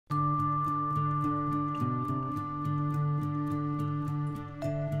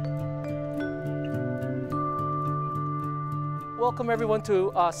welcome everyone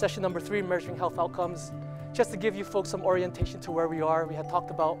to session number 3, Measuring Health Outcomes. Just to give you folks some orientation to where we are, we had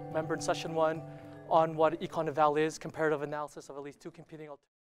talked about, remember in session 1, on what econ-eval is, comparative analysis of at least 2 competing alternatives.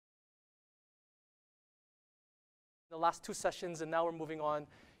 The last 2 sessions, and now we're moving on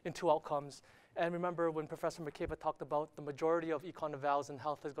into outcomes. And remember when Professor McCabe talked about the majority of econ-evals in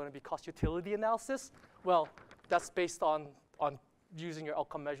health is going to be cost-utility analysis. Well, that's based on using your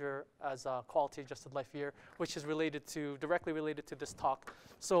outcome measure as a quality-adjusted life year, which is directly related to this talk.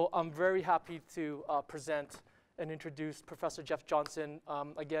 So I'm very happy to present and introduce Professor Jeff Johnson,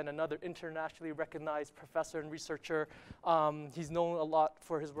 again, another internationally recognized professor and researcher. He's known a lot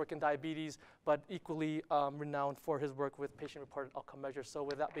for his work in diabetes, but equally renowned for his work with patient-reported outcome measures. So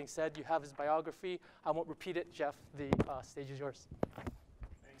with that being said, you have his biography. I won't repeat it. Jeff, the stage is yours.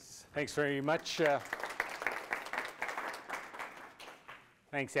 Thanks very much.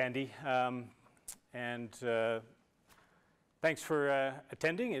 Thanks, Andy. Thanks for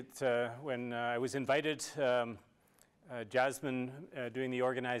attending. When I was invited, Jasmine, doing the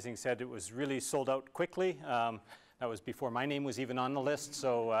organizing, said it was really sold out quickly. That was before my name was even on the list,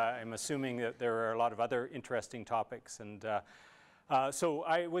 so I'm assuming that there are a lot of other interesting topics. And so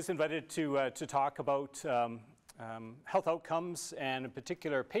I was invited to talk about health outcomes, and in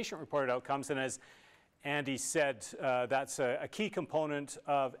particular patient-reported outcomes. And as Andy said, that's a key component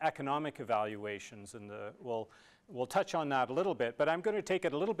of economic evaluations, and we'll touch on that a little bit. But I'm going to take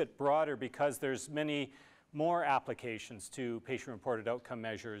it a little bit broader because there's many more applications to patient-reported outcome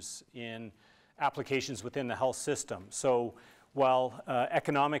measures in applications within the health system. So while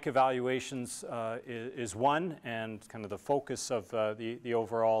economic evaluations is one and kind of the focus of the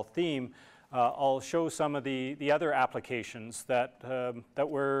overall theme, I'll show some of the other applications that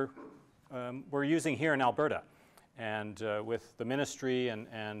we're using here in Alberta, and with the ministry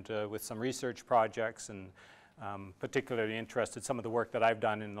and with some research projects, and particularly interested, some of the work that I've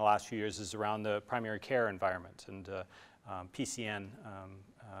done in the last few years is around the primary care environment and PCN,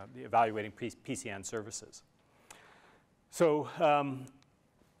 evaluating PCN services. So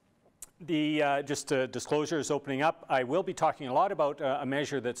just disclosures opening up, I will be talking a lot about a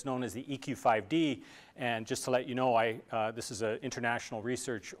measure that's known as the EQ5D, and just to let you know, this is an international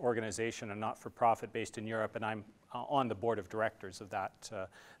research organization, a not-for-profit based in Europe, and I'm on the board of directors of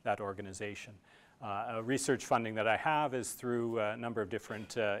that organization. Research funding that I have is through a number of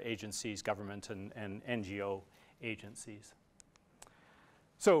different agencies, government and NGO agencies.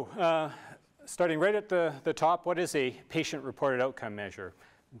 So starting right at the top, what is a patient-reported outcome measure?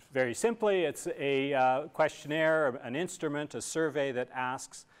 Very simply, it's a questionnaire, an instrument, a survey that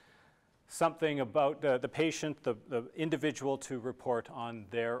asks something about the patient, the individual, to report on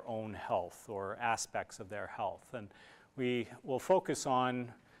their own health or aspects of their health. And we will focus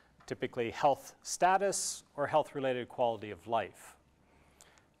on typically health status or health-related quality of life.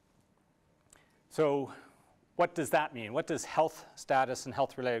 So what does that mean? What does health status and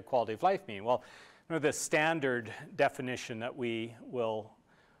health-related quality of life mean? Well, the standard definition that we will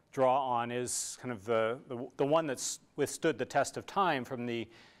draw on is kind of the one that's withstood the test of time from the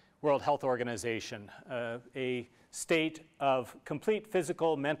World Health Organization, a state of complete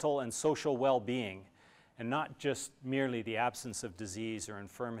physical, mental, and social well-being, and not just merely the absence of disease or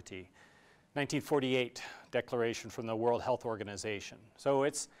infirmity. 1948 declaration from the World Health Organization. So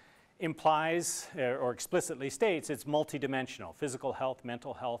it implies or explicitly states it's multidimensional: physical health,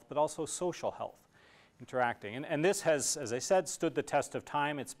 mental health, but also social health interacting. And this has, as I said, stood the test of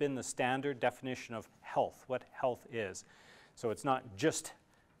time. It's been the standard definition of health, what health is. So it's not just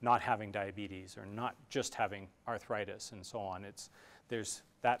not having diabetes or not just having arthritis and so on. There's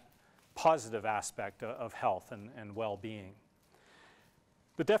that positive aspect of health and well-being.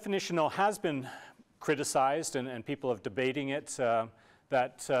 The definition, though, has been criticized, and people have debating it, and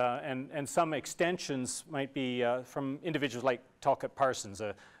some extensions might be from individuals like Talcott Parsons,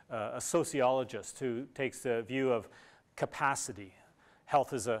 a sociologist who takes the view of capacity.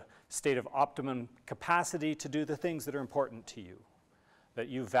 Health is a state of optimum capacity to do the things that are important to you, that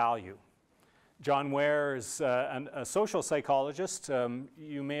you value. John Ware is a social psychologist.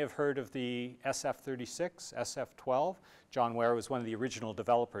 You may have heard of the SF-36, SF-12. John Ware was one of the original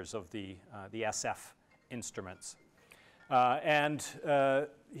developers of the SF instruments. And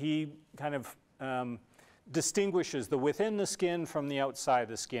he kind of distinguishes the within the skin from the outside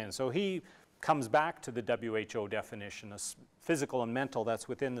the skin. So he comes back to the WHO definition of physical and mental, that's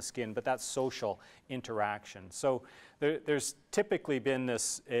within the skin, but that's social interaction. So there's typically been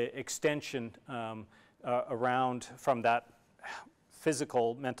this extension around from that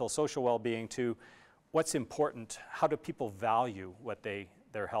physical, mental, social well-being to what's important, how do people value what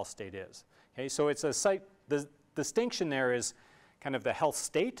their health state is. Okay, so it's the distinction there is kind of the health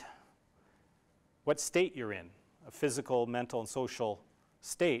state, what state you're in, a physical, mental, and social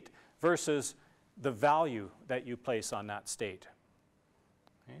state, versus the value that you place on that state.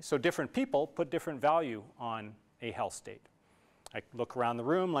 Okay? So different people put different value on a health state. I look around the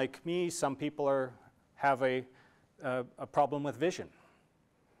room, like me, some people have a problem with vision.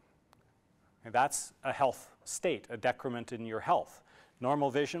 And that's a health state, a decrement in your health. Normal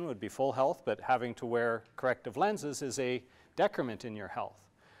vision would be full health, but having to wear corrective lenses is a decrement in your health.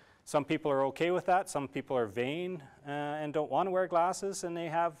 Some people are okay with that. Some people are vain and don't want to wear glasses, and they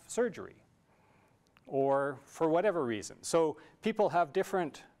have surgery, or for whatever reason. So people have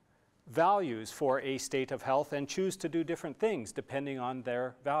different values for a state of health and choose to do different things depending on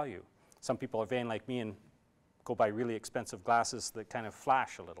their value. Some people are vain like me and go buy really expensive glasses that kind of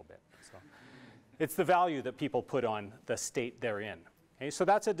flash a little bit. So it's the value that people put on the state they're in. Okay, so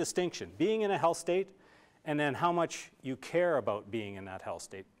that's a distinction. Being in a health state, and then how much you care about being in that health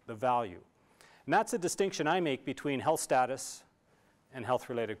state, the value. And that's a distinction I make between health status and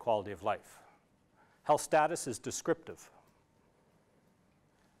health-related quality of life. Health status is descriptive.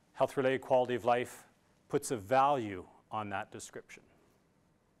 Health-related quality of life puts a value on that description.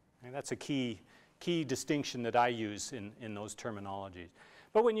 And that's a key distinction that I use in those terminologies.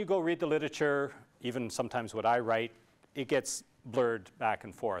 But when you go read the literature, even sometimes what I write, it gets blurred back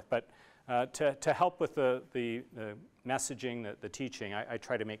and forth. But to help with the messaging, the teaching, I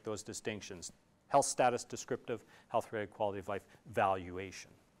try to make those distinctions. Health status descriptive, health-related quality of life valuation.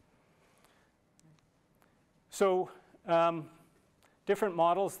 So different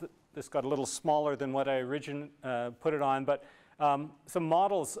models. This got a little smaller than what I originally put it on, but some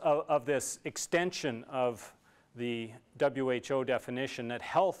models of this extension of the WHO definition that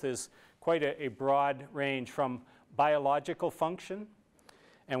health is quite a broad range from biological function,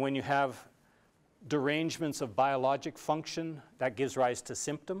 and when you have derangements of biologic function, that gives rise to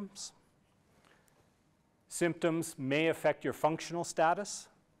symptoms. Symptoms may affect your functional status.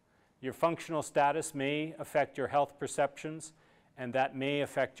 Your functional status may affect your health perceptions, and that may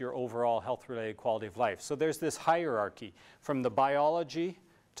affect your overall health-related quality of life. So there's this hierarchy from the biology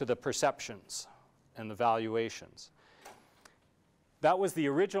to the perceptions and the valuations. That was the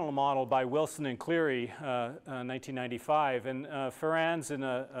original model by Wilson and Cleary, 1995, and Ferran's in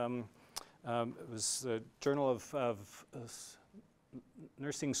it was a Journal of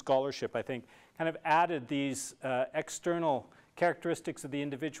Nursing Scholarship, I think, kind of added these external characteristics of the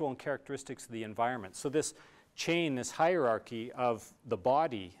individual and characteristics of the environment. So this chain, this hierarchy of the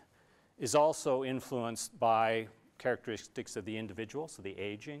body is also influenced by characteristics of the individual, so the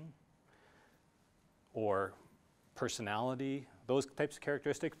aging or personality, those types of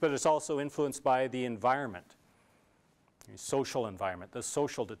characteristics, but it's also influenced by the environment, the social environment, the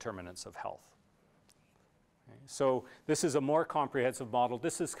social determinants of health. Okay, so this is a more comprehensive model.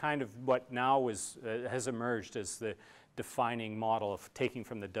 This is kind of what now has emerged as the defining model of taking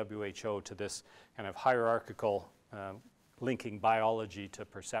from the WHO to this kind of hierarchical linking biology to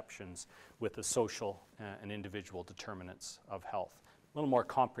perceptions with the social and individual determinants of health. A little more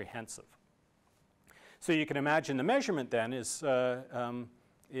comprehensive. So you can imagine the measurement then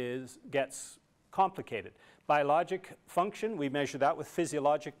gets complicated. Biologic function, we measure that with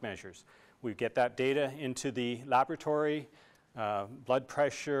physiologic measures. We get that data into the laboratory, blood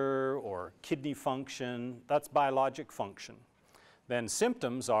pressure or kidney function, that's biologic function. Then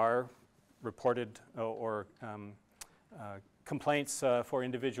symptoms are reported or complaints for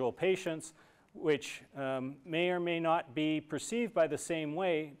individual patients, which may or may not be perceived by the same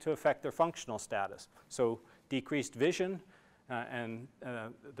way to affect their functional status. So decreased vision and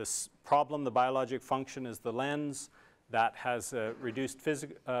this problem, the biologic function, is the lens that has reduced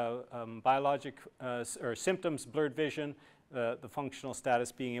biologic or symptoms, blurred vision, the functional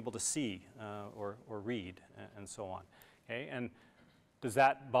status being able to see or read and so on. Okay? And does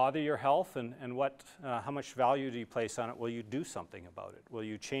that bother your health, and how much value do you place on it? Will you do something about it? Will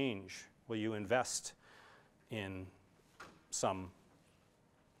you change? Will you invest in some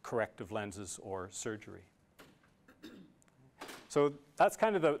corrective lenses or surgery? So that's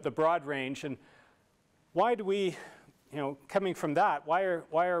kind of the broad range. And why do we, coming from that, why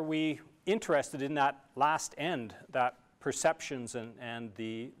are we interested in that last end, that perceptions and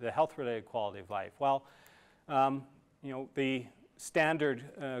the health-related quality of life? Well, the standard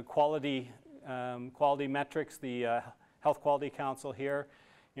quality metrics, the Health Quality Council here,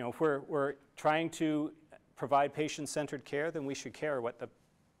 if we're trying to provide patient-centered care, then we should care what the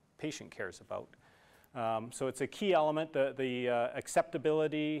patient cares about. So it's a key element, the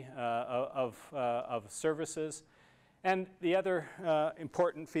acceptability of services, And the other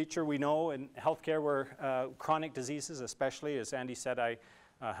important feature we know in healthcare where chronic diseases, especially, as Andy said, I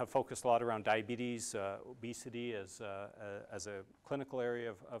have focused a lot around diabetes, obesity as a clinical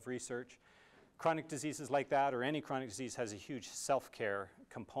area of research. Chronic diseases like that, or any chronic disease, has a huge self-care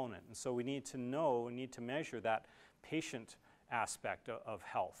component. And so we need to know, we need to measure that patient aspect of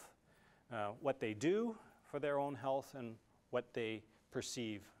health, what they do for their own health and what they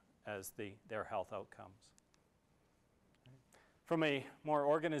perceive as their health outcomes. From a more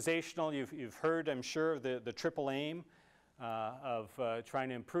organizational, you've heard, I'm sure, of the triple aim of trying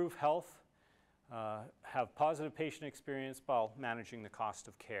to improve health, have positive patient experience while managing the cost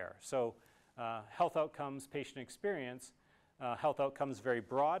of care. So health outcomes, patient experience, health outcomes very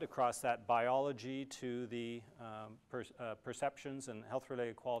broad across that biology to the perceptions and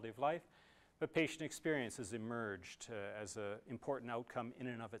health-related quality of life, but patient experience has emerged as an important outcome in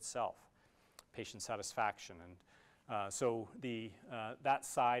and of itself, patient satisfaction. And so that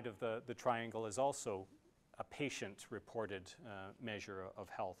side of the triangle is also a patient-reported measure of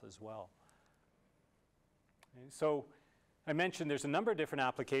health as well. Okay, so I mentioned there's a number of different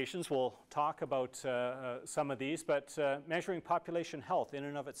applications. We'll talk about some of these, but measuring population health in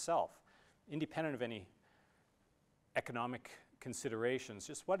and of itself, independent of any economic considerations,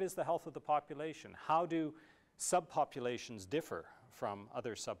 just what is the health of the population? How do subpopulations differ from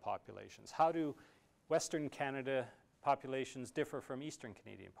other subpopulations? How do Western Canada populations differ from Eastern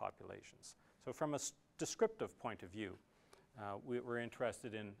Canadian populations? So from a descriptive point of view, we're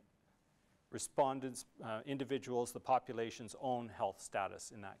interested in respondents, individuals, the population's own health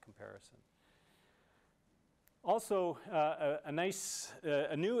status in that comparison. Also,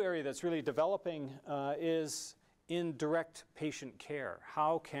 a new area that's really developing is in direct patient care.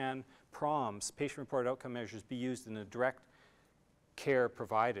 How can PROMs, patient-reported outcome measures, be used in the direct care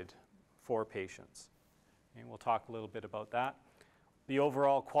provided for patients? And we'll talk a little bit about that. The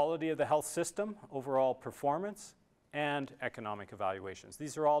overall quality of the health system, overall performance, and economic evaluations.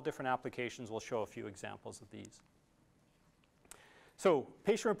 These are all different applications. We'll show a few examples of these. So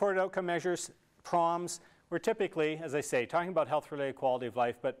patient-reported outcome measures, PROMs, we're typically, as I say, talking about health-related quality of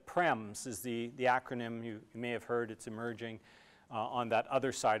life, but PREMS is the acronym you may have heard. It's emerging on that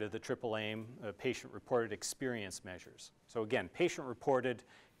other side of the triple aim, patient-reported experience measures. So again, patient-reported,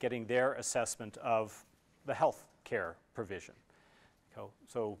 getting their assessment of the health care provision.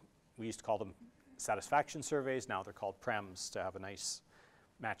 So we used to call them satisfaction surveys. Now they're called PREMS to have a nice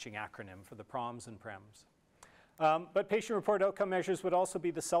matching acronym for the PROMs and PREMS. But patient-reported outcome measures would also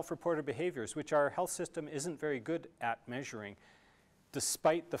be the self-reported behaviors, which our health system isn't very good at measuring,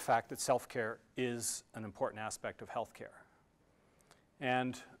 despite the fact that self-care is an important aspect of healthcare.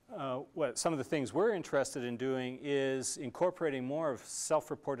 And some of the things we're interested in doing is incorporating more of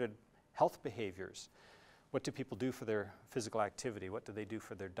self-reported health behaviors. What do people do for their physical activity? What do they do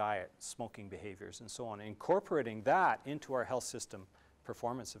for their diet, smoking behaviors, and so on? Incorporating that into our health system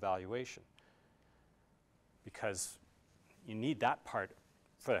performance evaluation, because you need that part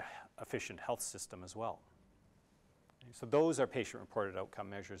for an efficient health system as well. So those are patient-reported outcome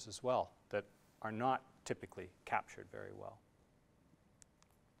measures as well that are not typically captured very well.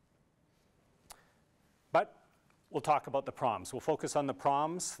 But we'll talk about the PROMs. We'll focus on the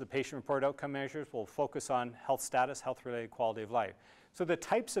PROMs, the patient-reported outcome measures. We'll focus on health status, health-related quality of life. So the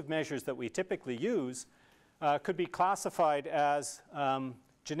types of measures that we typically use could be classified as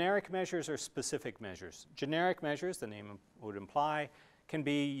generic measures or specific measures. Generic measures, the name would imply, can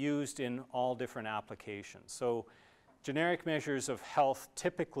be used in all different applications. So generic measures of health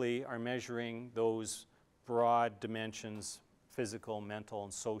typically are measuring those broad dimensions, physical, mental,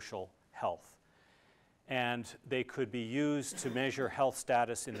 and social health. And they could be used to measure health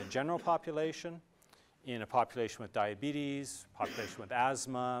status in the general population, in a population with diabetes, population with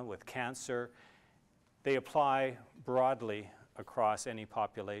asthma, with cancer. They apply broadly across any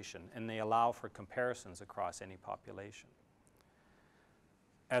population, and they allow for comparisons across any population.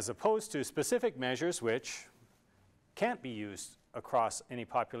 As opposed to specific measures which can't be used across any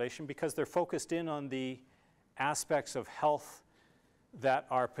population because they're focused in on the aspects of health that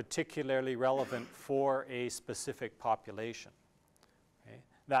are particularly relevant for a specific population. Okay?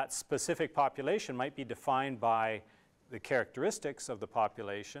 That specific population might be defined by the characteristics of the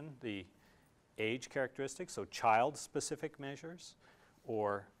population, the age characteristics, so child-specific measures,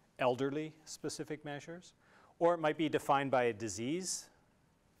 or elderly-specific measures, or it might be defined by a disease,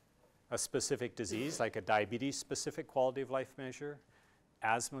 a specific disease, like a diabetes-specific quality of life measure,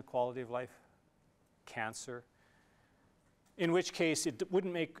 asthma quality of life, cancer, in which case it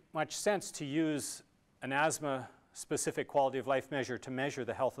wouldn't make much sense to use an asthma-specific quality of life measure to measure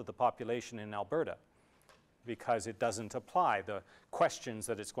the health of the population in Alberta, because it doesn't apply. The questions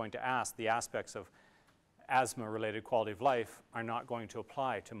that it's going to ask, the aspects of asthma-related quality of life, are not going to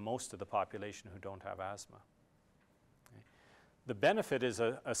apply to most of the population who don't have asthma. Okay. The benefit is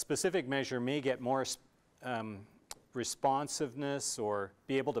a specific measure may get more responsiveness or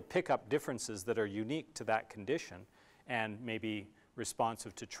be able to pick up differences that are unique to that condition and maybe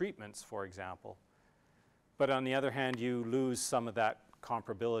responsive to treatments, for example. But on the other hand, you lose some of that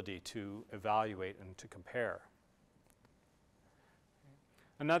comparability to evaluate and to compare.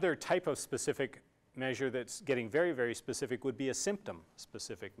 Another type of specific measure that's getting very, very specific would be a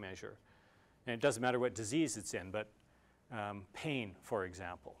symptom-specific measure. And it doesn't matter what disease it's in, but pain, for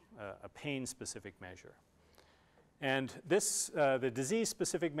example, a pain-specific measure. And this, the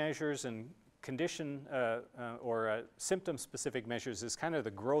disease-specific measures and condition or symptom-specific measures is kind of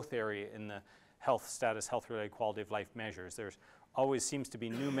the growth area in the health status, health-related quality of life measures. There's always seems to be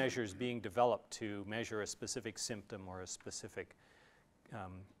new measures being developed to measure a specific symptom or a specific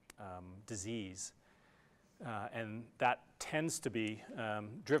disease. And that tends to be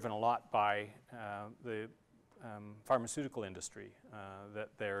driven a lot by the pharmaceutical industry, that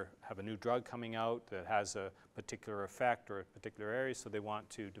they have a new drug coming out that has a particular effect or a particular area, so they want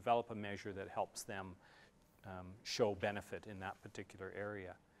to develop a measure that helps them show benefit in that particular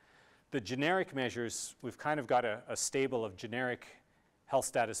area. The generic measures, we've kind of got a stable of generic health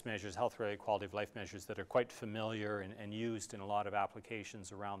status measures, health-related quality of life measures that are quite familiar and used in a lot of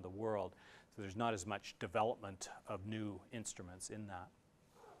applications around the world. So there's not as much development of new instruments in that.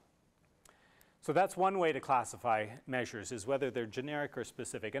 So that's one way to classify measures, is whether they're generic or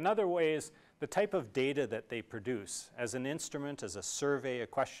specific. Another way is the type of data that they produce. As an instrument, as a survey, a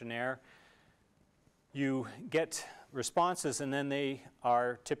questionnaire, you get responses and then they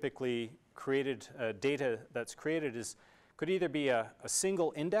are typically created, data that's created could either be a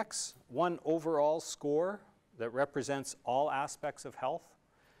single index, one overall score that represents all aspects of health.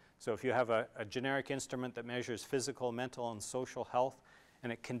 So if you have a generic instrument that measures physical, mental, and social health,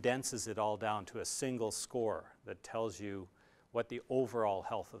 and it condenses it all down to a single score that tells you what the overall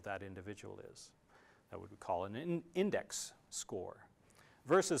health of that individual is. That would be called an index score.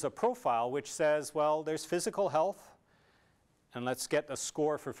 Versus a profile which says, well, there's physical health, and let's get a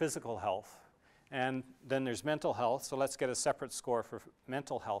score for physical health. And then there's mental health, so let's get a separate score for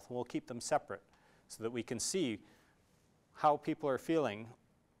mental health, and we'll keep them separate so that we can see how people are feeling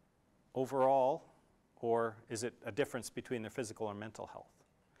overall, or is it a difference between their physical or mental health.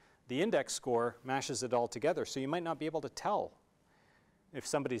 The index score mashes it all together, so you might not be able to tell if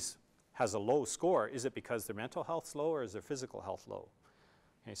somebody has a low score. Is it because their mental health's low or is their physical health low?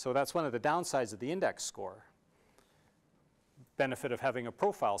 Okay, so that's one of the downsides of the index score. Benefit of having a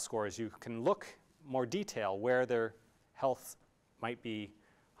profile score is you can look more detail where their health might be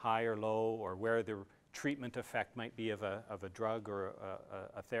high or low, or where the treatment effect might be of a drug or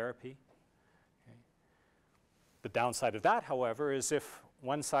a therapy. Okay. The downside of that, however, is if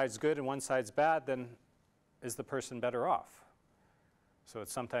one side's good and one side's bad, then is the person better off? So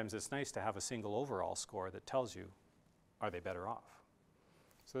sometimes it's nice to have a single overall score that tells you, are they better off?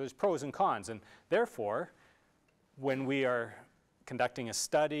 So there's pros and cons, and therefore, when we are conducting a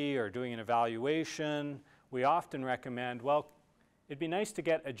study or doing an evaluation, we often recommend, well, it'd be nice to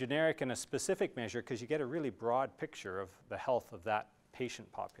get a generic and a specific measure because you get a really broad picture of the health of that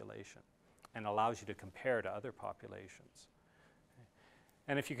patient population and allows you to compare to other populations. Okay.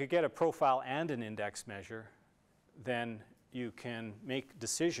 And if you could get a profile and an index measure, then you can make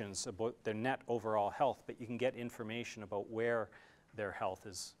decisions about their net overall health, but you can get information about where their health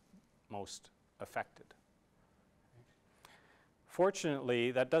is most affected.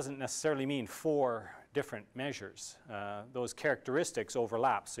 Fortunately, that doesn't necessarily mean 4 different measures. Those characteristics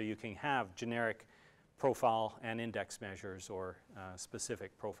overlap, so you can have generic profile and index measures, or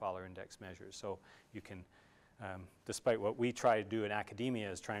specific profile or index measures. So you can, despite what we try to do in academia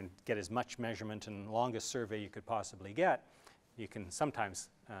is try and get as much measurement and longest survey you could possibly get, you can sometimes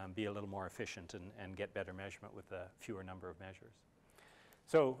be a little more efficient and get better measurement with a fewer number of measures.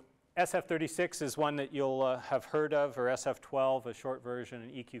 So SF36 is one that you'll have heard of, or SF12, a short version,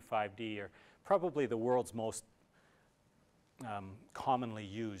 and EQ5D are probably the world's most commonly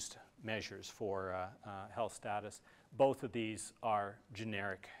used measures for health status. Both of these are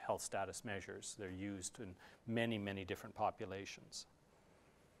generic health status measures. They're used in many, many different populations.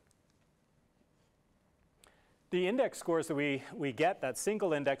 The index scores that we get, that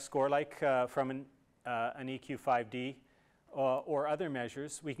single index score, like from an EQ5D, or other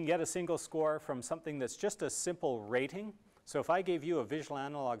measures, we can get a single score from something that's just a simple rating. So if I gave you a visual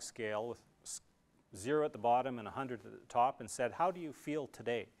analog scale with 0 at the bottom and 100 at the top and said, how do you feel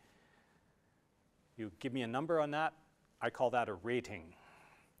today? You give me a number on that, I call that a rating.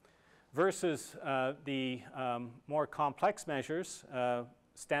 Versus the more complex measures,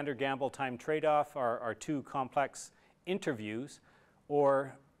 standard gamble time trade-off are two complex interviews,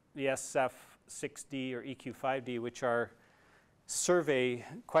 or the SF6D or EQ5D, which are survey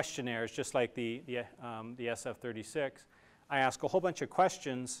questionnaires, just like the SF36. I ask a whole bunch of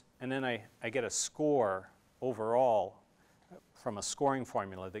questions, and then I get a score overall from a scoring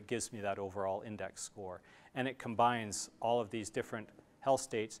formula that gives me that overall index score. And it combines all of these different health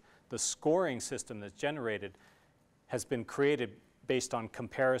states. The scoring system that's generated has been created based on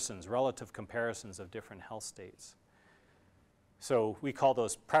comparisons, relative comparisons of different health states. So we call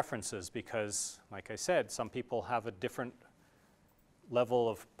those preferences because, like I said, some people have a different level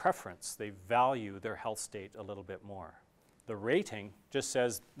of preference. They value their health state a little bit more. The rating just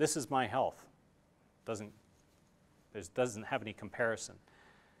says, this is my health. Doesn't have any comparison.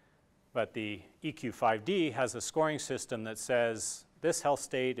 But the EQ5D has a scoring system that says, this health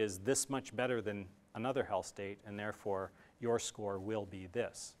state is this much better than another health state, and therefore your score will be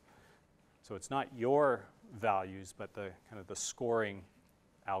this. So it's not your values, but the kind of the scoring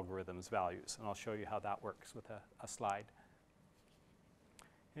algorithm's values. And I'll show you how that works with a slide.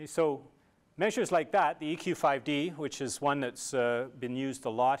 Okay, so measures like that, the EQ5D, which is one that's been used a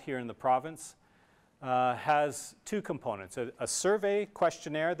lot here in the province, has two components, a survey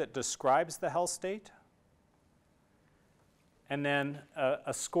questionnaire that describes the health state, and then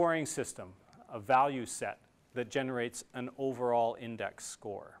a scoring system, a value set that generates an overall index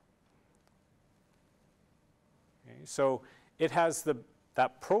score. Okay, so it has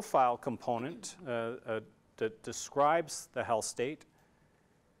that profile component that describes the health state,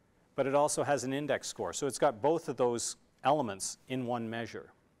 but it also has an index score. So it's got both of those elements in one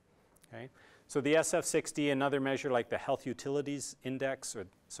measure. Okay? So the SF6D, another measure like the Health Utilities Index,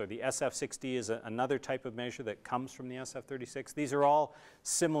 so the SF6D is another type of measure that comes from the SF36. These are all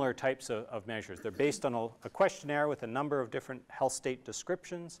similar types of measures. They're based on a questionnaire with a number of different health state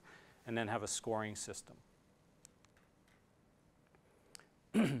descriptions and then have a scoring system.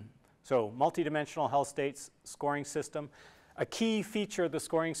 So multidimensional health states, scoring system. A key feature of the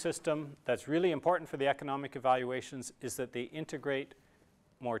scoring system that's really important for the economic evaluations is that they integrate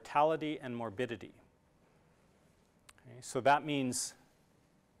mortality and morbidity. Okay, so that means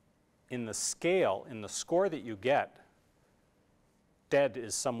in the scale, in the score that you get, dead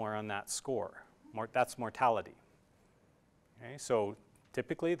is somewhere on that score. That's mortality. Okay, so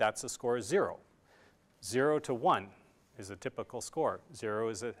typically that's a score of 0. 0 to 1 is a typical score. 0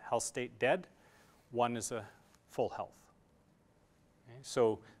 is a health state dead, 1 is a full health. Okay,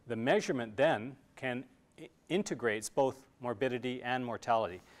 so the measurement then integrates both morbidity and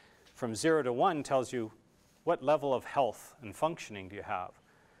mortality. From 0 to 1 tells you what level of health and functioning do you have.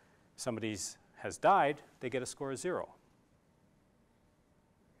 Somebody has died, they get a score of 0.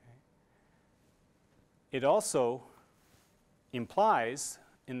 Okay. It also implies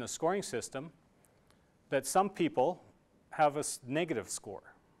in the scoring system that some people have a negative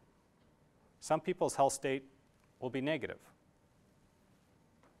score. Some people's health state will be negative.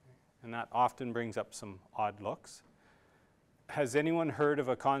 And that often brings up some odd looks. Has anyone heard of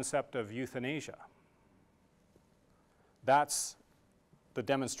a concept of euthanasia? That's the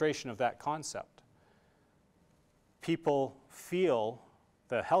demonstration of that concept. People feel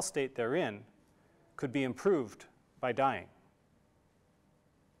the health state they're in could be improved by dying.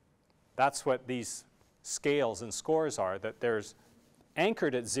 That's what these scales and scores are, that there's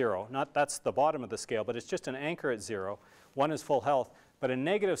anchored at 0, that's the bottom of the scale, but it's just an anchor at 0. 1 is full health, but a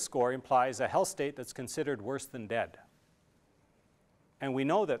negative score implies a health state that's considered worse than dead. And we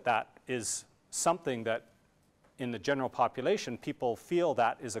know that that is something that in the general population, people feel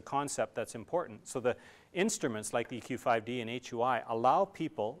that is a concept that's important. So the instruments like the EQ5D and HUI allow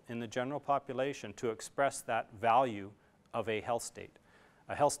people in the general population to express that value of a health state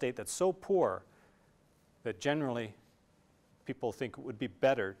that's so poor that generally people think it would be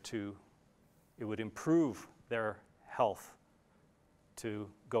better it would improve their health to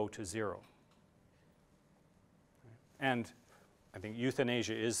go to 0. And I think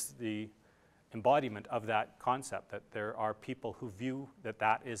euthanasia is the embodiment of that concept, that there are people who view that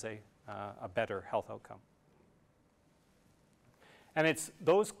that is a better health outcome. And it's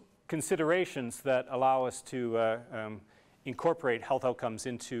those considerations that allow us to incorporate health outcomes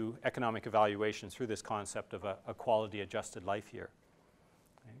into economic evaluation through this concept of a quality-adjusted life year.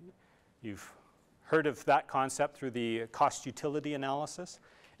 Okay. You've heard of that concept through the cost-utility analysis.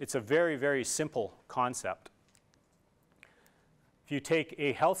 It's a very, very simple concept. If you take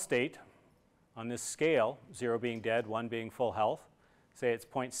a health state on this scale, 0 being dead, 1 being full health, say it's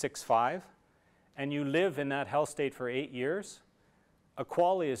 0.65, and you live in that health state for 8 years, a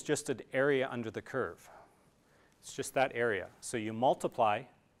QALY is just an area under the curve. It's just that area. So you multiply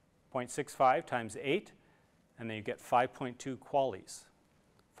 0.65 times 8, and then you get 5.2 QALYs,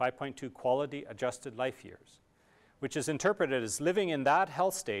 5.2 quality adjusted life years, which is interpreted as living in that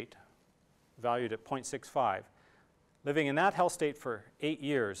health state, valued at 0.65, living in that health state for 8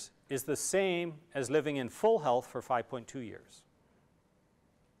 years is the same as living in full health for 5.2 years.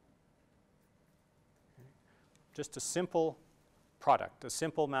 Just a simple product, a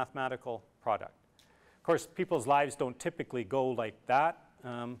simple mathematical product. Of course, people's lives don't typically go like that.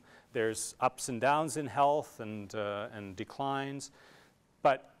 There's ups and downs in health and declines,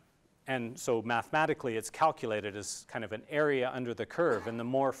 and so mathematically it's calculated as kind of an area under the curve, and the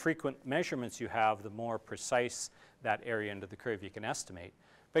more frequent measurements you have, the more precise that area under the curve you can estimate.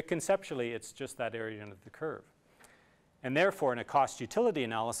 But conceptually, it's just that area under the curve. And therefore, in a cost-utility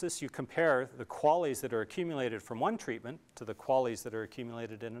analysis, you compare the QALYs that are accumulated from one treatment to the QALYs that are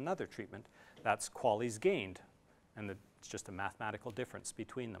accumulated in another treatment. That's QALYs gained, and it's just a mathematical difference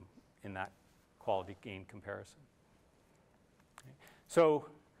between them in that quality gain comparison. Okay. So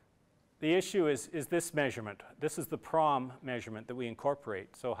the issue is this measurement. This is the PROM measurement that we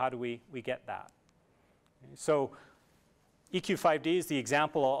incorporate. So how do we get that? Okay. So EQ5D is the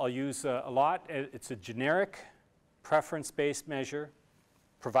example I'll use a lot. It's a generic preference-based measure,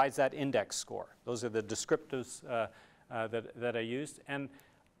 provides that index score. Those are the descriptives that I used. And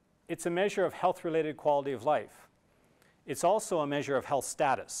it's a measure of health-related quality of life. It's also a measure of health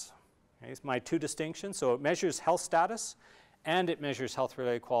status. Okay, it's my two distinctions. So it measures health status and it measures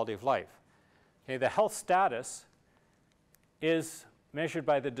health-related quality of life. Okay, the health status is measured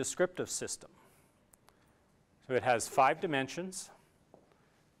by the descriptive system. So it has 5 dimensions: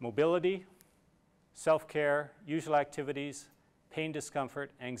 mobility, self-care, usual activities, pain,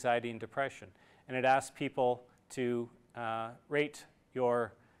 discomfort, anxiety, and depression. And it asks people to rate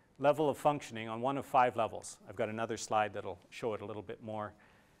your level of functioning on one of 5 levels. I've got another slide that'll show it a little bit more.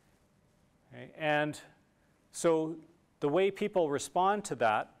 Okay. And so the way people respond to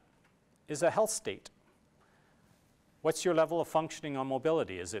that is a health state. What's your level of functioning on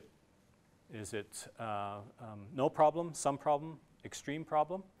mobility? Is it no problem, some problem, extreme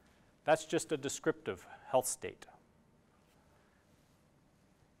problem? That's just a descriptive health state.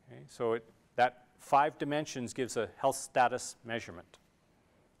 Okay, so that 5 dimensions gives a health status measurement.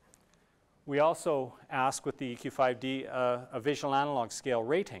 We also ask with the EQ5D a visual analog scale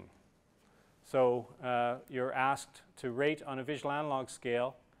rating. So you're asked to rate on a visual analog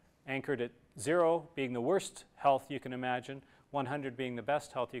scale anchored at 0 being the worst health you can imagine, 100 being the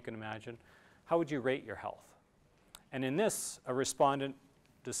best health you can imagine. How would you rate your health? And in this, a respondent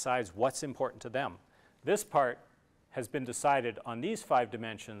decides what's important to them. This part has been decided on these 5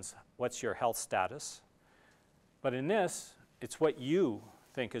 dimensions, what's your health status. But in this, it's what you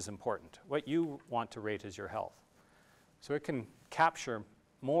think is important, what you want to rate as your health. So it can capture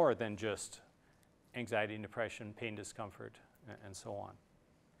more than just anxiety and depression, pain, discomfort, and so on.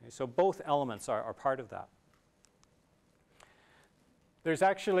 Okay, so both elements are part of that. There's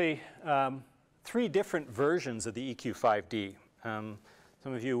actually 3 different versions of the EQ5D.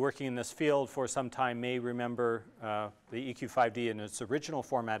 Some of you working in this field for some time may remember the EQ5D in its original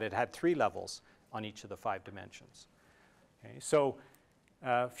format. It had 3 levels on each of the 5 dimensions. Okay, so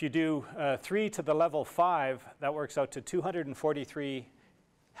if you do 3 to the level 5, that works out to 243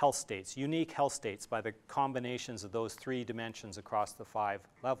 health states, unique health states by the combinations of those 3 dimensions across the 5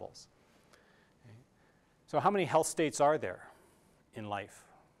 levels. Okay. So how many health states are there in life?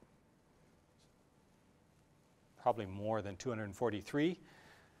 Probably more than 243.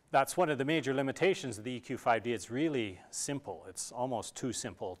 That's one of the major limitations of the EQ5D. It's really simple. It's almost too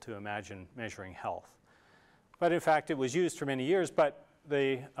simple to imagine measuring health. But in fact, it was used for many years. But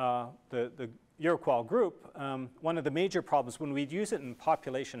the Euroqual group, one of the major problems when we'd use it in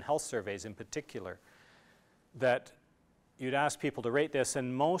population health surveys in particular, that you'd ask people to rate this,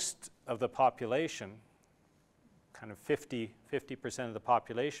 and most of the population, kind of 50% of the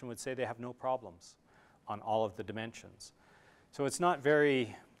population, would say they have no problems on all of the dimensions. So it's not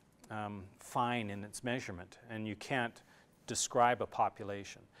very fine in its measurement, and you can't describe a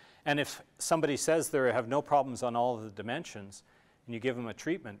population. And if somebody says they have no problems on all of the dimensions, and you give them a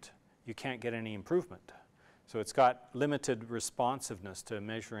treatment, you can't get any improvement. So it's got limited responsiveness to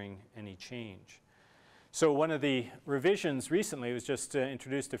measuring any change. So one of the revisions recently was just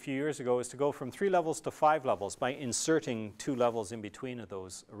introduced a few years ago is to go from 3 levels to 5 levels by inserting 2 levels in between of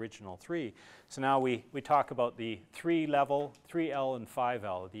those original 3. So now we talk about the 3-level, 3L and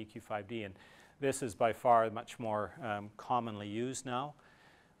 5L of the EQ5D, and this is by far much more commonly used now.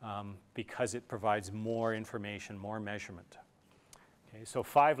 because it provides more information, more measurement. Okay, so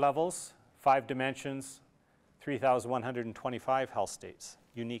 5 levels, 5 dimensions, 3,125 health states,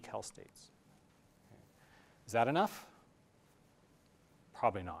 unique health states. Okay. Is that enough?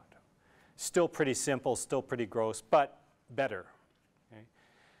 Probably not. Still pretty simple, still pretty gross, but better. Okay.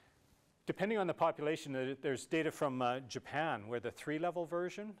 Depending on the population, there's data from Japan where the 3-level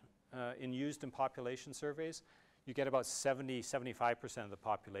version used in population surveys, you get about 70–75% of the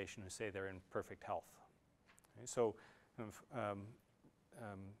population who say they're in perfect health. Okay, so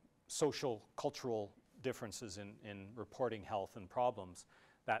social, cultural differences in reporting health and problems,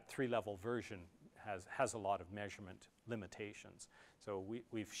 that 3-level version has a lot of measurement limitations. So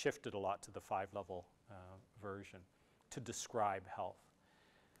we've shifted a lot to the 5-level version to describe health.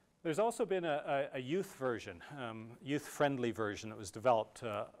 There's also been a youth version, youth-friendly version that was developed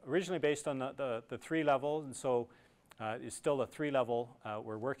originally based on the 3-level, and so it's still a 3-level.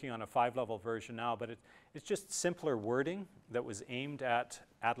 We're working on a 5-level version now, but it's just simpler wording that was aimed at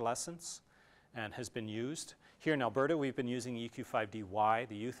adolescents and has been used. Here in Alberta, we've been using EQ5DY,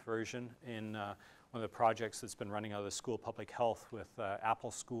 the youth version, in one of the projects that's been running out of the School of Public Health with Apple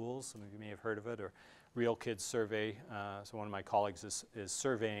Schools. Some of you may have heard of it, or Real Kids Survey. So one of my colleagues is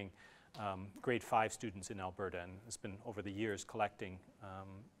surveying grade 5 students in Alberta, and has been over the years collecting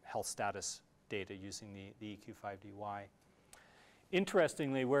health status data using the EQ5DY.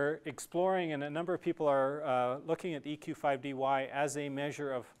 Interestingly, we're exploring, and a number of people are looking at the EQ5DY as a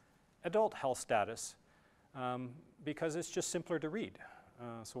measure of adult health status because it's just simpler to read.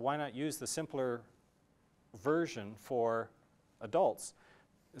 So why not use the simpler version for adults,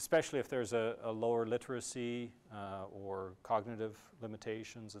 especially if there's a lower literacy or cognitive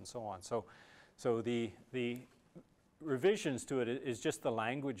limitations and so on. So the revisions to it is just the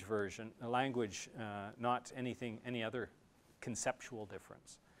language version, not any other conceptual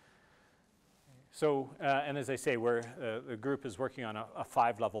difference. So, and as I say, the group is working on a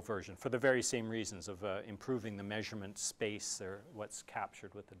 5-level version for the very same reasons of improving the measurement space or what's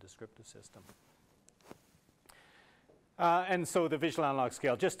captured with the descriptive system. And so the visual analog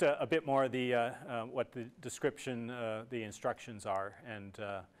scale, just a bit more of the, what the description, the instructions are. And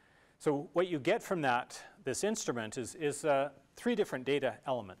so what you get from this instrument is 3 different data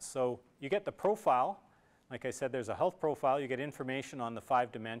elements. So you get the profile. Like I said, there's a health profile. You get information on the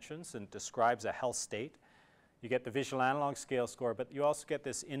 5 dimensions and describes a health state. You get the visual analog scale score, but you also get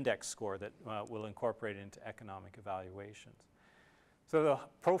this index score that we'll incorporate into economic evaluations. So the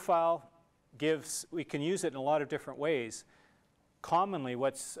profile we can use it in a lot of different ways. Commonly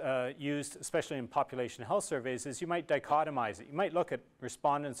what's used, especially in population health surveys, is you might dichotomize it. You might look at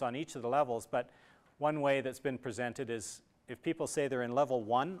respondents on each of the levels, but one way that's been presented is if people say they're in level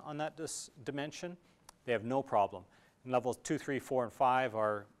 1 on that dimension, they have no problem. And levels 2, 3, 4, and 5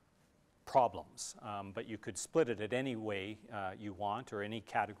 are problems, but you could split it at any way you want or any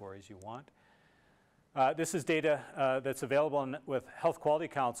categories you want. This is data that's available with Health Quality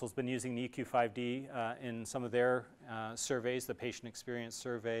Council's been using the EQ5D in some of their surveys, the patient experience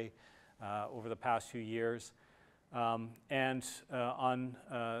survey over the past few years.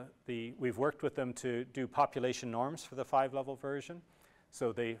 We've worked with them to do population norms for the 5-level version.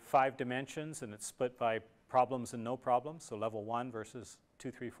 So the 5 dimensions, and it's split by problems and no problems, so level 1 versus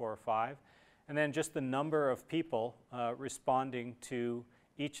 2, 3, 4, or 5. And then just the number of people responding to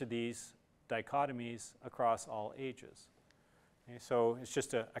each of these dichotomies across all ages. Okay, so it's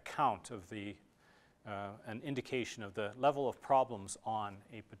just a count of an indication of the level of problems on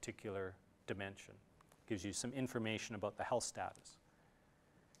a particular dimension. Gives you some information about the health status.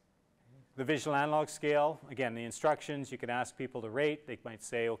 The visual analog scale, again, the instructions, you can ask people to rate. They might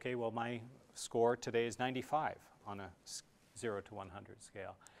say, okay, well, my score today is 95 on a 0 to 100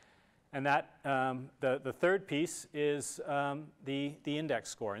 scale. And that, the third piece is the index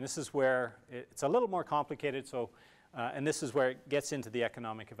score. And this is where it's a little more complicated, and this is where it gets into the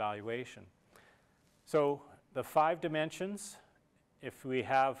economic evaluation. So the 5 dimensions, if we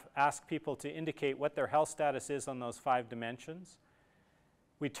ask people to indicate what their health status is on those 5 dimensions,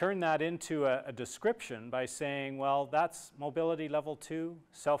 we turn that into a description by saying, well, that's mobility level 2,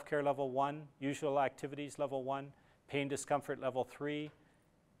 self-care level 1, usual activities level 1, pain discomfort level 3,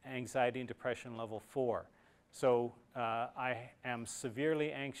 anxiety and depression level 4. So I am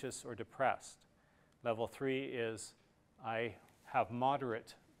severely anxious or depressed. Level 3 is I have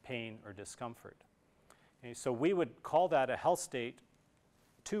moderate pain or discomfort. Okay, so we would call that a health state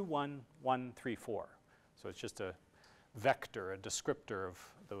 2, 1, 1, 3, 4. So it's just a vector, a descriptor of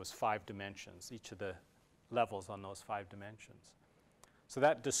those 5 dimensions, each of the levels on those 5 dimensions. So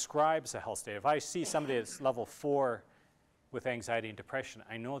that describes a health state. If I see somebody that's level 4 with anxiety and depression,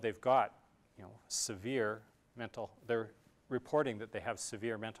 I know they've got, severe they're reporting that they have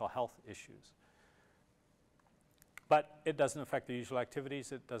severe mental health issues. But it doesn't affect their usual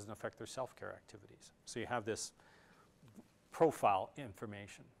activities, it doesn't affect their self-care activities. So you have this profile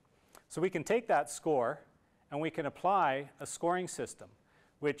information. So we can take that score and we can apply a scoring system,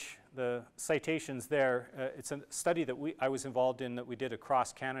 which the citations there, it's a study that I was involved in that we did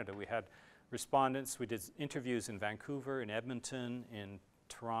across Canada. We had respondents, we did interviews in Vancouver, in Edmonton, in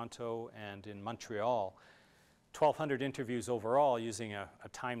Toronto, and in Montreal. 1,200 interviews overall using a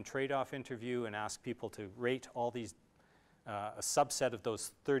time trade-off interview and asked people to rate all these, a subset of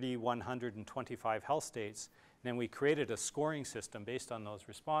those 3,125 health states. And then we created a scoring system based on those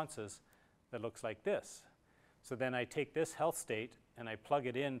responses that looks like this. So then I take this health state and I plug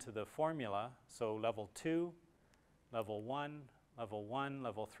it into the formula. So level 2, level 1, level 1,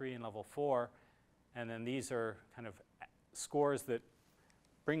 level 3, and level 4. And then these are kind of scores that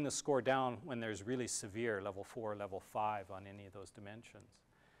bring the score down when there's really severe, level 4, level 5 on any of those dimensions.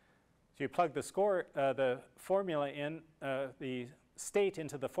 So you plug the score, the formula in, the state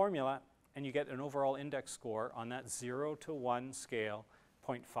into the formula, and you get an overall index score on that 0 to 1 scale,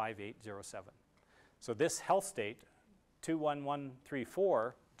 0.5807. So this health state,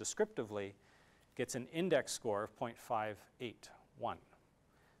 21134, descriptively, gets an index score of 0.581.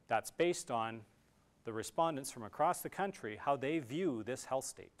 That's based on the respondents from across the country, how they view this health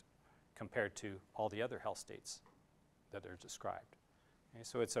state compared to all the other health states that are described. Okay,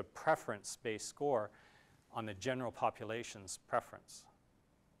 so it's a preference-based score on the general population's preference.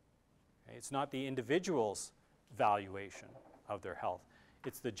 Okay, it's not the individual's valuation of their health,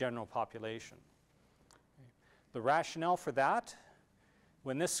 it's the general population. Okay. The rationale for that,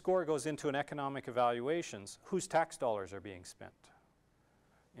 when this score goes into an economic evaluations, whose tax dollars are being spent?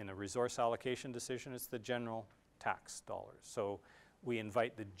 In a resource allocation decision, it's the general tax dollars. So we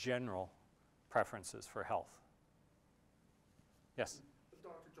invite the general preferences for health. Yes?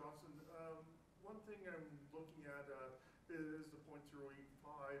 Dr. Johnson, one thing I'm looking at is the 0.085,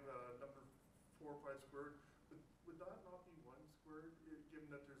 number 4 pi squared. Would that not be 1 squared, given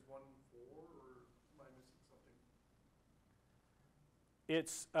that there's 1, 4, or am I missing something?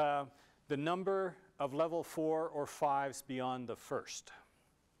 It's the number of level 4 or 5s beyond the first.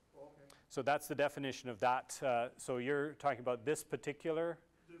 So that's the definition of that. So you're talking about this particular?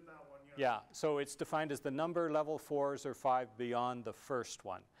 That one, yeah. Yeah, so it's defined as the number level 4s or 5 beyond the first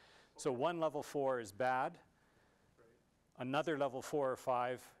one. Okay. So one level 4 is bad. Right. Another level 4 or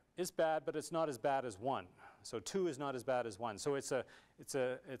 5 is bad, but it's not as bad as 1. So 2 is not as bad as 1. So it's a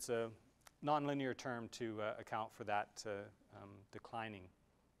nonlinear term to account for that declining.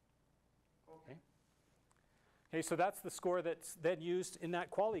 Okay. Okay, so that's the score that's then used in that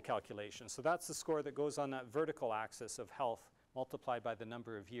quality calculation. So that's the score that goes on that vertical axis of health multiplied by the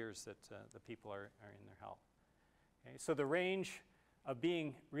number of years that the people are in their health. Okay, so the range of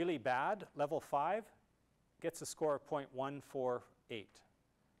being really bad, level 5, gets a score of 0.148. Okay,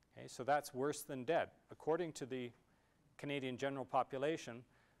 so that's worse than dead. According to the Canadian general population,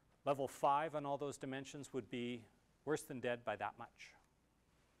 level 5 on all those dimensions would be worse than dead by that much,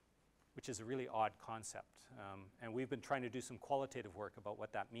 which is a really odd concept. And we've been trying to do some qualitative work about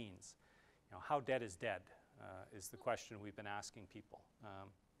what that means. How dead is dead is the question we've been asking people.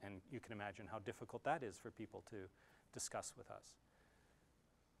 And you can imagine how difficult that is for people to discuss with us.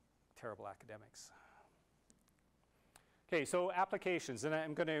 Terrible academics. Okay, so applications, and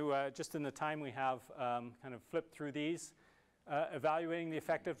I'm going to, just in the time we have, kind of flip through these. Evaluating the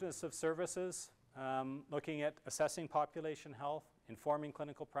effectiveness of services, looking at assessing population health, informing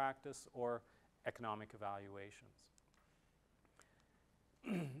clinical practice, or economic evaluations.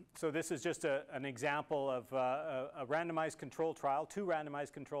 So this is just an example of a randomized control trial, 2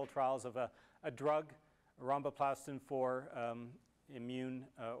 randomized control trials of a drug, rhomboplastin for immune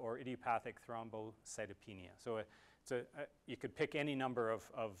or idiopathic thrombocytopenia. So you could pick any number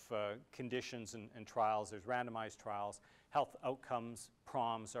of conditions and trials. There's randomized trials. Health outcomes,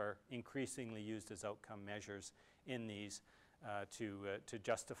 PROMs, are increasingly used as outcome measures in these to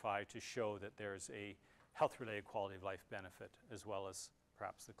justify, to show that there's a health-related quality of life benefit as well as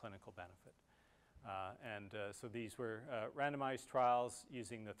perhaps the clinical benefit. So these were randomized trials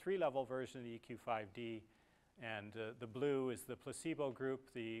using the 3-level version of the EQ5D, and the blue is the placebo group,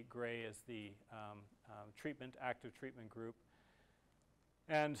 the gray is the active treatment group.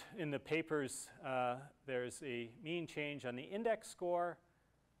 And in the papers, there's a mean change on the index score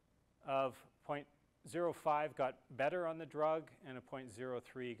of 0.05 got better on the drug, and a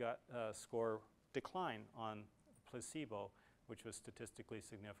 0.03 got score decline on placebo, which was statistically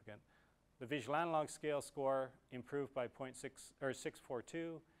significant. The visual analog scale score improved by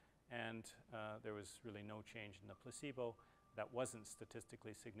 642, and there was really no change in the placebo. That wasn't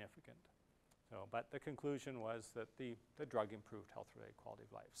statistically significant. So, but the conclusion was that the drug improved health-related quality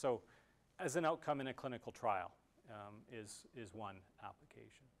of life. So as an outcome in a clinical trial is one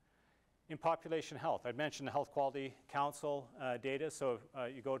application. In population health, I'd mentioned the Health Quality Council data. So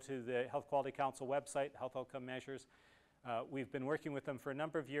you go to the Health Quality Council website, Health Outcome Measures. We've been working with them for a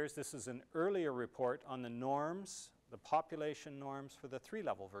number of years. This is an earlier report on the norms, the population norms for the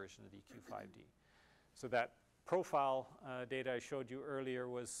 3-level version of EQ5D. So that profile data I showed you earlier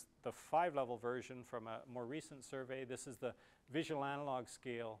was the 5-level version from a more recent survey. This is the visual analog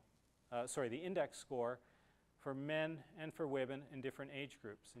scale, the index score for men and for women in different age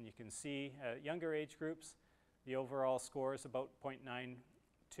groups. And you can see younger age groups, the overall score is about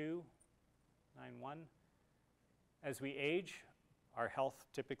 0.92, 91. As we age, our health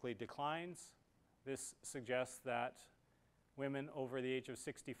typically declines. This suggests that women over the age of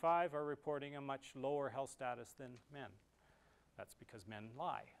 65 are reporting a much lower health status than men. That's because men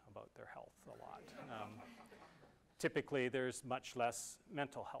lie about their health a lot. Typically, there's much less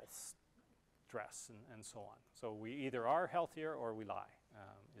mental health stress and so on. So we either are healthier or we lie,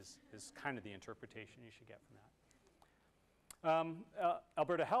 is kind of the interpretation you should get from that.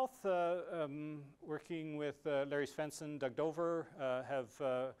 Alberta Health, working with Larry Svensson, Doug Dover,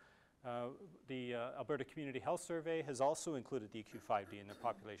 the Alberta Community Health Survey has also included EQ5D in their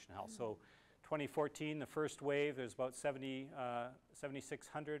population health. So 2014, the first wave, there's about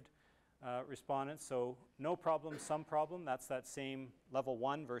 7,600 respondents. So no problem, some problem. That's that same level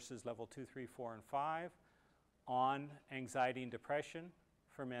 1 versus level 2, 3, 4, and 5 on anxiety and depression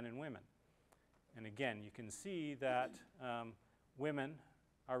for men and women. And again, you can see that women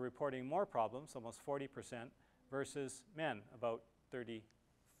are reporting more problems, almost 40%, versus men, about 34%,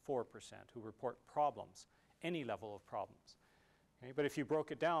 who report problems, any level of problems. Okay? But if you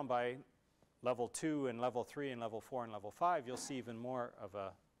broke it down by level 2 and level 3 and level 4 and level 5, you'll see even more of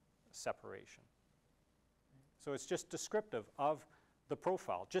a separation. So it's just descriptive of the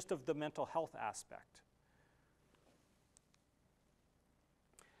profile, just of the mental health aspect.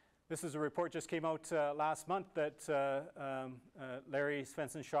 This is a report just came out last month that Larry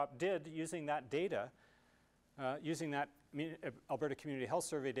Svensson's shop did using that data, using that Alberta Community Health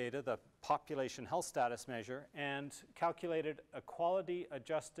Survey data, the population health status measure, and calculated a quality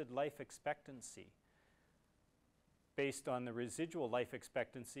adjusted life expectancy based on the residual life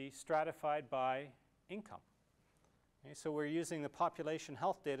expectancy stratified by income. Okay, so we're using the population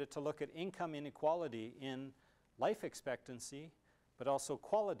health data to look at income inequality in life expectancy, but also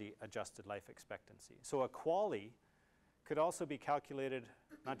quality adjusted life expectancy. So a QALY could also be calculated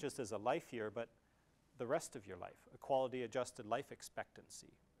not just as a life year, but the rest of your life, a quality adjusted life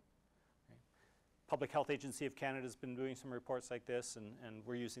expectancy. Okay. Public Health Agency of Canada has been doing some reports like this, and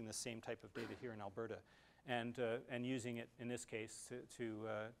we're using the same type of data here in Alberta, and using it in this case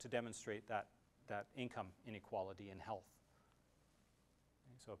to demonstrate that income inequality in health.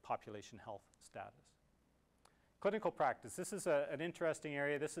 Okay, so a population health status. Clinical practice. This is an interesting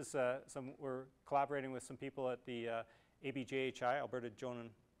area. This is we're collaborating with some people at the ABJHI, Alberta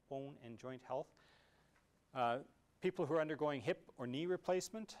Bone and Joint Health. People who are undergoing hip or knee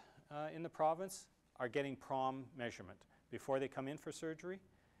replacement in the province are getting PROM measurement before they come in for surgery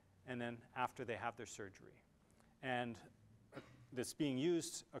and then after they have their surgery. And this being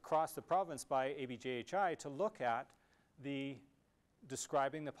used across the province by ABJHI to look at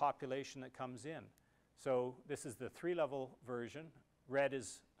describing the population that comes in. So this is the 3-level version. Red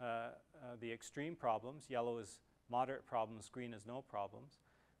is the extreme problems, yellow is moderate problems, green is no problems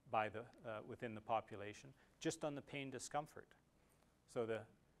within the population, just on the pain discomfort. So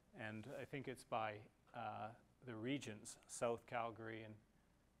and I think it's by the regions, South Calgary and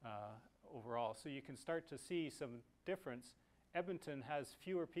overall. So you can start to see some difference. Edmonton has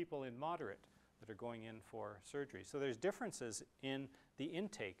fewer people in moderate that are going in for surgery. So there's differences in the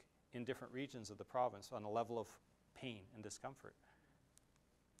intake in different regions of the province on a level of pain and discomfort.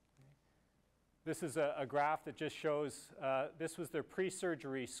 Okay. This is a graph that just shows, this was their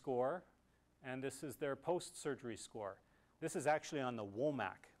pre-surgery score, and this is their post-surgery score. This is actually on the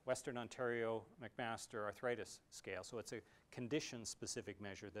WOMAC, Western Ontario McMaster Arthritis Scale, so it's a condition-specific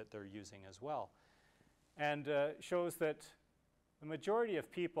measure that they're using as well. And shows that the majority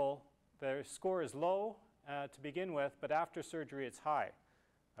of people, their score is low to begin with, but after surgery it's high.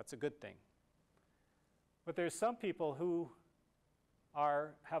 That's a good thing. But there's some people who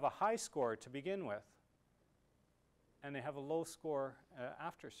have a high score to begin with, and they have a low score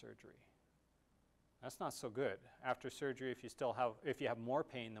after surgery. That's not so good. After surgery, if you have more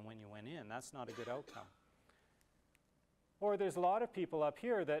pain than when you went in, that's not a good outcome. Or there's a lot of people up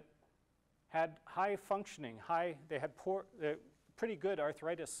here that had high functioning, they had pretty good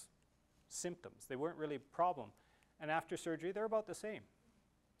arthritis symptoms. They weren't really a problem. And after surgery, they're about the same.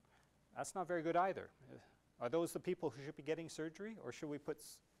 That's not very good either. Are those the people who should be getting surgery, or should we put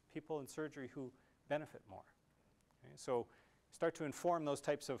people in surgery who benefit more? Okay, so start to inform those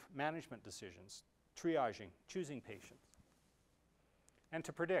types of management decisions, triaging, choosing patients. And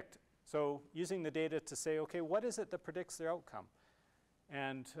to predict. So using the data to say, okay, what is it that predicts their outcome?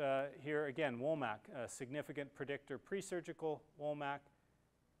 And here again, WOMAC, a significant predictor. Pre-surgical WOMAC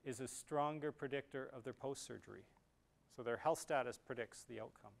is a stronger predictor of their post-surgery. So their health status predicts the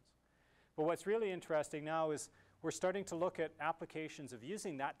outcomes. But what's really interesting now is we're starting to look at applications of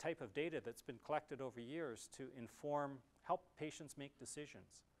using that type of data that's been collected over years to help patients make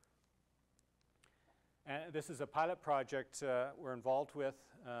decisions. And this is a pilot project we're involved with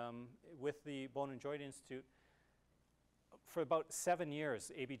the Bone and Joint Institute. For about 7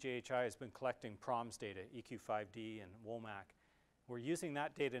 years, ABJHI has been collecting PROMS data, EQ5D and WOMAC. We're using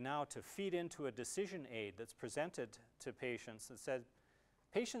that data now to feed into a decision aid that's presented to patients that said,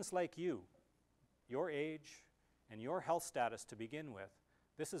 patients like you, your age and your health status to begin with,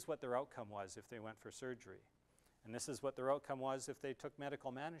 this is what their outcome was if they went for surgery. And this is what their outcome was if they took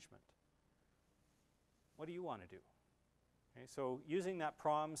medical management. What do you want to do? Okay, so using that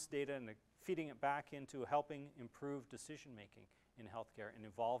PROMS data and feeding it back into helping improve decision making in healthcare and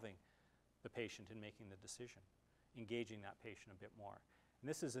involving the patient in making the decision, engaging that patient a bit more. And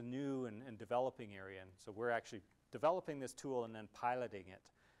this is a new and developing area, and so we're actually developing this tool and then piloting it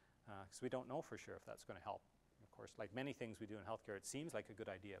because we don't know for sure if that's going to help. Of course, like many things we do in healthcare, it seems like a good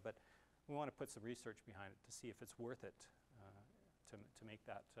idea, but we want to put some research behind it to see if it's worth it to make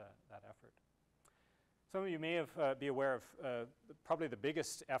that effort. Some of you may have be aware of probably the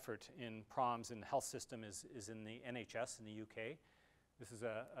biggest effort in PROMS in the health system is in the NHS in the UK. This is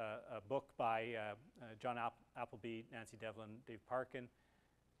a book by John Appleby, Nancy Devlin, Dave Parkin,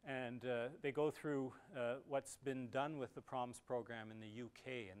 and they go through what's been done with the PROMS program in the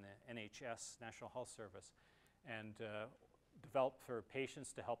UK and the NHS, National Health Service, and developed for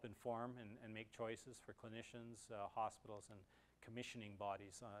patients to help inform and make choices for clinicians, hospitals, and commissioning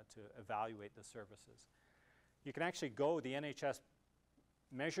bodies to evaluate the services. You can actually the NHS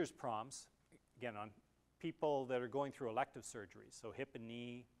measures PROMS, again, on people that are going through elective surgeries, so hip and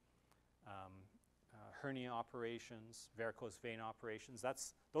knee, hernia operations, varicose vein operations.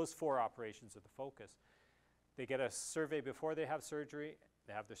 Those 4 operations are the focus. They get a survey before they have surgery,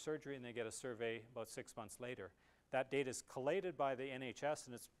 they have their surgery, and they get a survey about 6 months later. That data is collated by the NHS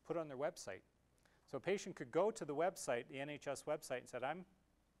and it's put on their website. So a patient could go to the website, the NHS website, and said, I'm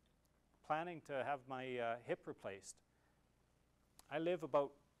planning to have my hip replaced. I live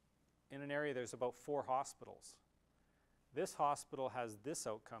in an area there's about 4 hospitals. This hospital has this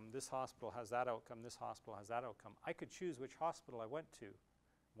outcome, this hospital has that outcome, this hospital has that outcome. I could choose which hospital I want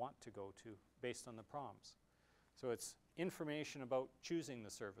to go to based on the PROMS. So it's information about choosing the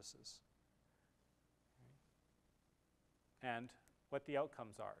services and what the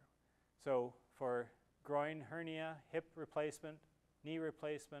outcomes are. So for groin hernia, hip replacement, knee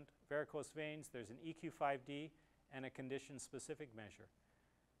replacement, varicose veins, there's an EQ5D and a condition-specific measure.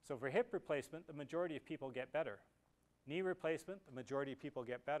 So for hip replacement, the majority of people get better. Knee replacement, the majority of people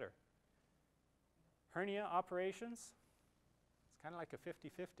get better. Hernia operations, it's kind of like a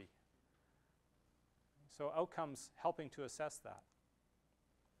 50-50. So outcomes helping to assess that.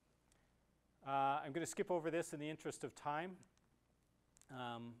 I'm going to skip over this in the interest of time.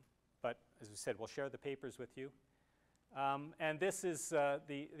 But as we said, we'll share the papers with you. And this is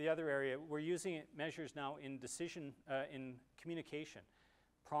the other area. We're using measures now in in communication.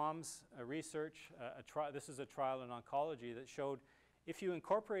 PROMS research, this is a trial in oncology that showed if you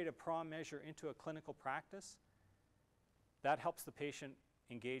incorporate a PROM measure into a clinical practice, that helps the patient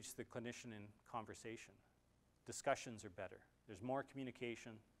engage the clinician in conversation. Discussions are better. There's more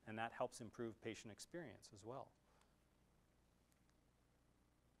communication, and that helps improve patient experience as well.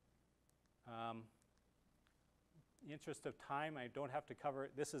 In the interest of time, I don't have to cover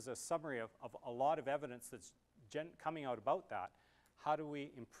it. This is a summary of a lot of evidence that's coming out about that. How do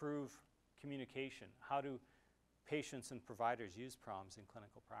we improve communication? How do patients and providers use PROMS in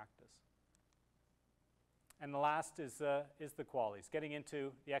clinical practice? And the last is the qualities, getting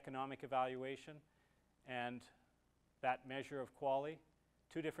into the economic evaluation and that measure of quality,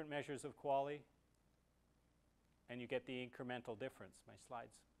 2 different measures of quality, and you get the incremental difference. My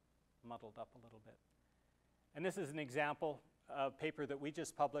slide's muddled up a little bit. And this is an example, a paper that we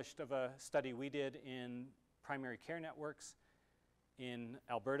just published of a study we did in primary care networks in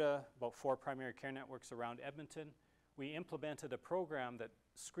Alberta, about 4 primary care networks around Edmonton. We implemented a program that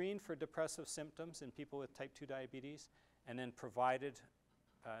screened for depressive symptoms in people with type 2 diabetes, and then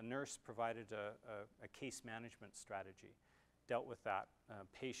a nurse provided a case management strategy, dealt with that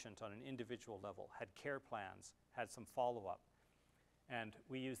patient on an individual level, had care plans, had some follow-up. And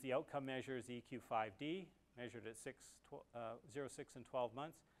we used the outcome measures, EQ5D, measured at 0, 6, and 12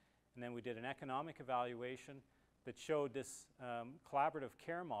 months. And then we did an economic evaluation that showed this collaborative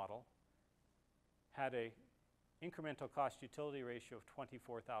care model had a incremental cost utility ratio of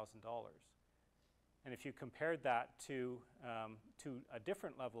 $24,000. And if you compared that to a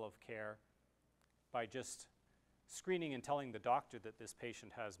different level of care by just screening and telling the doctor that this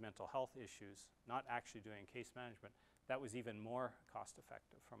patient has mental health issues, not actually doing case management, that was even more cost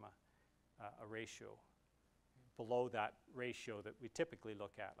effective from a ratio below that ratio that we typically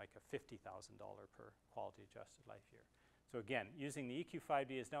look at, like a $50,000 per quality adjusted life year. So again, using the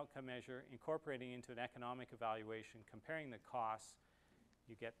EQ5D as an outcome measure, incorporating into an economic evaluation, comparing the costs,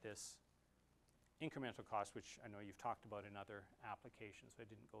 you get this incremental cost, which I know you've talked about in other applications, so I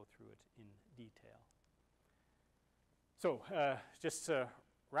didn't go through it in detail. So just to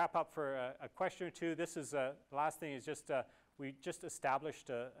wrap up for a question or two, this is the last thing is just we just established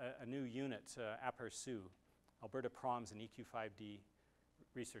a new unit, APERSU, Alberta PROMS and EQ5D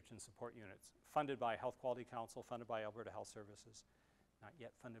research and support units, funded by Health Quality Council, funded by Alberta Health Services, not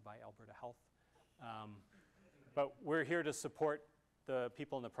yet funded by Alberta Health. But we're here to support the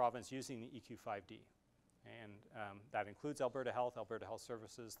people in the province using the EQ5D. And that includes Alberta Health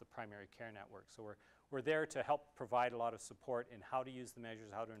Services, the primary care network. So we're there to help provide a lot of support in how to use the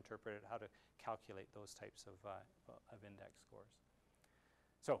measures, how to interpret it, how to calculate those types of index scores.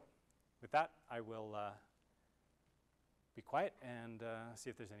 So with that, I will be quiet and see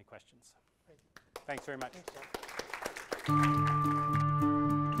if there's any questions. Thanks very much. Thanks,